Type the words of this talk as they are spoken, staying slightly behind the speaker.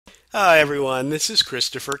Hi everyone, this is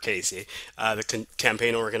Christopher Casey, the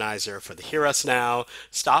campaign organizer for the Hear Us Now,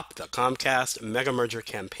 Stop the Comcast Mega Merger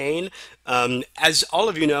campaign. As all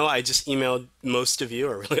of you know, I just emailed most of you,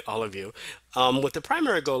 or really all of you, with the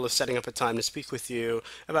primary goal of setting up a time to speak with you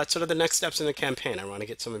about sort of the next steps in the campaign. I want to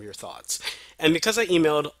get some of your thoughts. And because I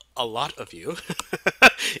emailed a lot of you,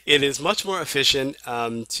 it is much more efficient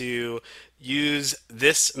to use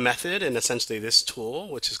this method and essentially this tool,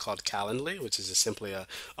 which is called Calendly, which is just simply a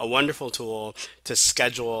wonderful tool to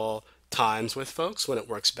schedule times with folks when it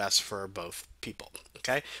works best for both people.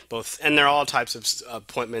 Okay, both, and there are all types of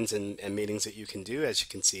appointments and meetings that you can do, as you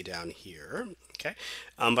can see down here. Okay,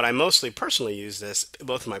 but I mostly personally use this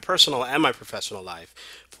both in my personal and my professional life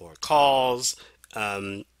for calls,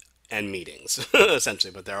 and meetings,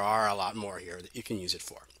 essentially, but there are a lot more here that you can use it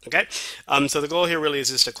for. Okay, so the goal here really is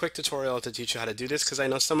just a quick tutorial to teach you how to do this, because I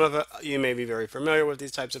know some of you may be very familiar with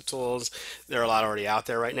these types of tools. There are a lot already out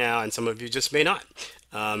there right now, and some of you just may not.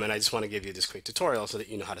 And I just want to give you this quick tutorial so that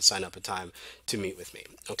you know how to sign up a time to meet with me.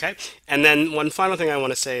 Okay, and then one final thing I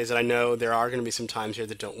want to say is that I know there are going to be some times here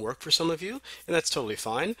that don't work for some of you, and that's totally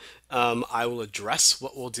fine. I will address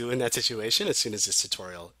what we'll do in that situation as soon as this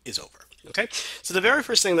tutorial is over. Okay, so the very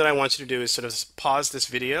first thing that I want you to do is sort of pause this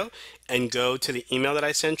video and go to the email that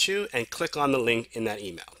I sent you and click on the link in that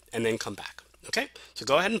email and then come back. Okay, so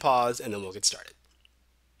go ahead and pause and then we'll get started.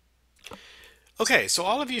 Okay, so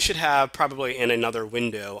all of you should have probably in another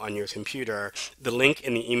window on your computer the link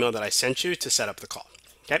in the email that I sent you to set up the call.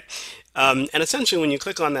 Okay, and essentially when you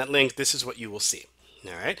click on that link, this is what you will see.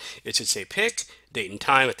 All right, it should say pick, date and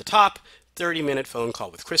time at the top, 30-minute phone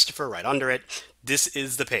call with Christopher right under it. This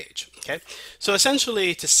is the page. Okay, so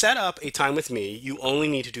essentially to set up a time with me, you only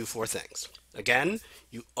need to do four things. Again,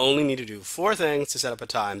 you only need to do four things to set up a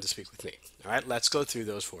time to speak with me. All right, let's go through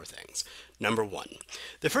those four things. Number one,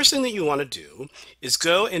 the first thing that you want to do is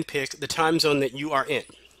go and pick the time zone that you are in.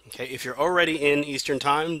 Okay, if you're already in Eastern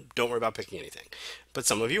time, don't worry about picking anything. But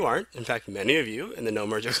some of you aren't. In fact, many of you in the no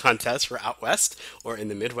merger contest were out west or in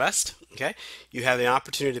the Midwest. Okay, you have the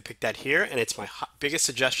opportunity to pick that here, and it's my biggest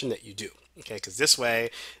suggestion that you do. Okay, because this way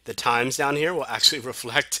the times down here will actually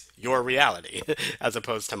reflect your reality as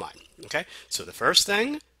opposed to mine. Okay, so the first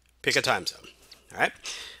thing, pick a time zone. All right,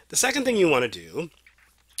 the second thing you want to do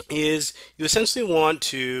is you essentially want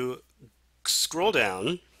to scroll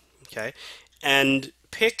down, okay, and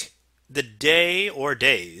pick the day or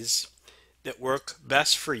days that work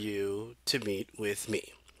best for you to meet with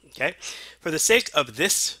me. Okay, for the sake of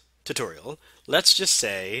this tutorial, let's just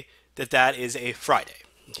say that that is a Friday.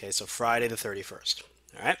 Okay, so Friday the 31st.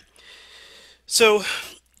 All right, so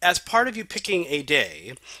as part of you picking a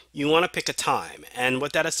day, you want to pick a time. And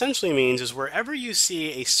what that essentially means is wherever you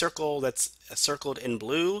see a circle that's circled in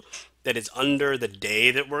blue that is under the day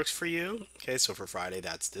that works for you. Okay, so for Friday,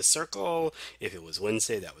 that's this circle. If it was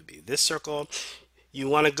Wednesday, that would be this circle. You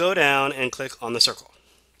want to go down and click on the circle.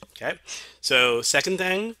 Okay, so second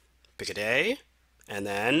thing, pick a day and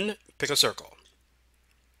then pick a circle.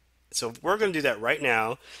 So we're going to do that right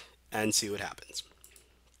now and see what happens.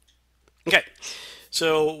 Okay,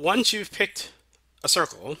 so once you've picked a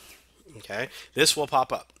circle, okay, this will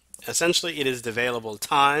pop up. Essentially, it is the available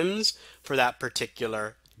times for that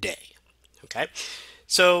particular day. Okay,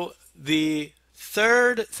 so the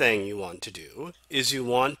third thing you want to do is you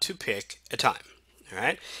want to pick a time. All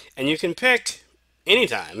right, and you can pick any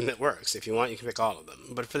time that works. If you want, you can pick all of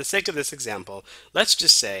them. But for the sake of this example, let's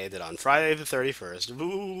just say that on Friday the 31st,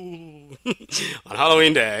 ooh, on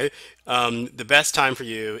Halloween Day, the best time for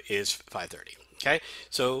you is 5:30. Okay,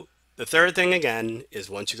 so the third thing again is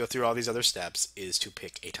once you go through all these other steps is to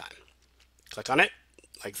pick a time. Click on it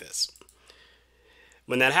like this.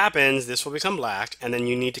 When that happens, this will become black and then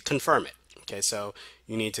you need to confirm it. Okay, so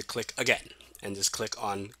you need to click again and just click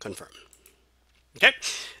on confirm. Okay,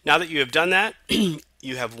 now that you have done that,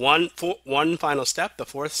 you have one final step, the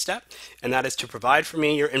fourth step, and that is to provide for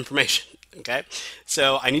me your information. Okay,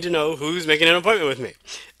 so I need to know who's making an appointment with me.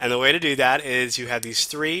 And the way to do that is you have these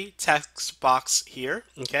three text box here.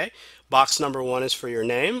 Okay, box number one is for your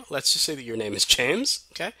name. Let's just say that your name is James.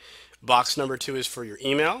 Okay, box number two is for your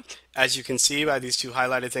email. As you can see by these two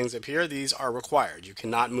highlighted things up here, these are required. You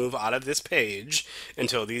cannot move out of this page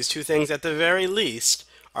until these two things at the very least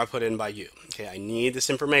are put in by you. Okay, I need this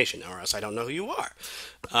information or else I don't know who you are.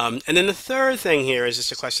 And then the third thing here is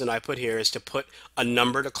just a question I put here is to put a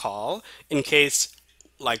number to call in case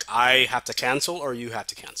like I have to cancel or you have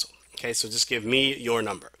to cancel. Okay, so just give me your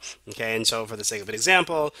number. Okay, and so for the sake of an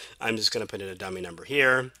example, I'm just going to put in a dummy number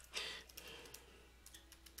here.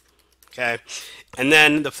 Okay. And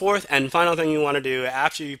then the fourth and final thing you want to do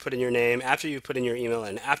after you put in your name, after you put in your email,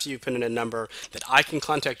 and after you put in a number that I can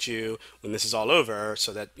contact you when this is all over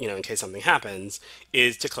so that, in case something happens,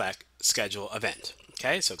 is to click schedule event.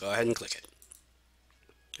 Okay. So go ahead and click it.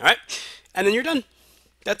 All right. And then you're done.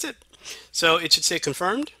 That's it. So it should say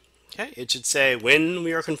confirmed. Okay. It should say when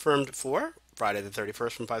we are confirmed for Friday the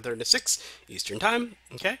 31st from 5:30 to 6 Eastern time.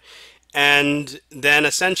 Okay. And then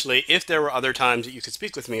essentially, if there were other times that you could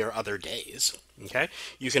speak with me or other days, okay,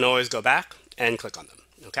 you can always go back and click on them,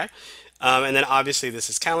 okay? And then obviously this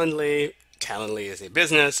is Calendly. Calendly is a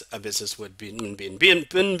business. A business wouldn't be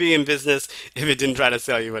in business if it didn't try to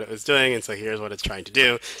sell you what it was doing. And so here's what it's trying to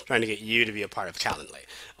do, trying to get you to be a part of Calendly.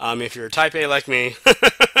 If you're a type A like me,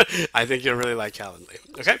 I think you'll really like Calendly.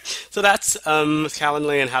 Okay, so that's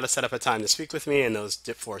Calendly and how to set up a time to speak with me and those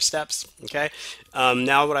 4 steps. Okay,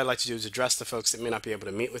 now what I'd like to do is address the folks that may not be able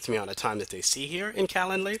to meet with me on a time that they see here in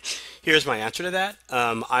Calendly. Here's my answer to that.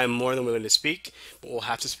 I'm more than willing to speak, but we'll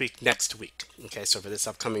have to speak next week. Okay, so for this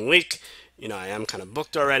upcoming week, I am kind of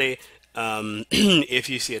booked already. If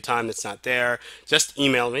you see a time that's not there, just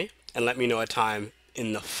email me and let me know a time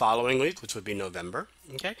in the following week, which would be November,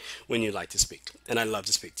 okay, when you'd like to speak. And I'd love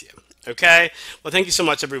to speak to you. Okay, well, thank you so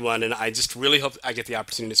much, everyone. And I just really hope I get the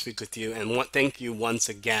opportunity to speak with you. And thank you once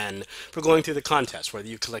again for going through the contest. Whether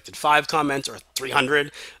you collected 5 comments or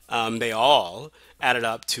 300, they all added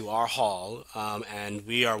up to our haul. And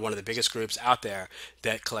we are one of the biggest groups out there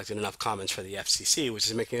that collected enough comments for the FCC, which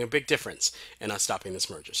is making a big difference in us stopping this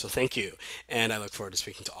merger. So thank you. And I look forward to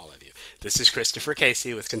speaking to all of you. This is Christopher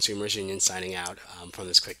Casey with Consumers Union signing out from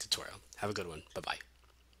this quick tutorial. Have a good one. Bye-bye.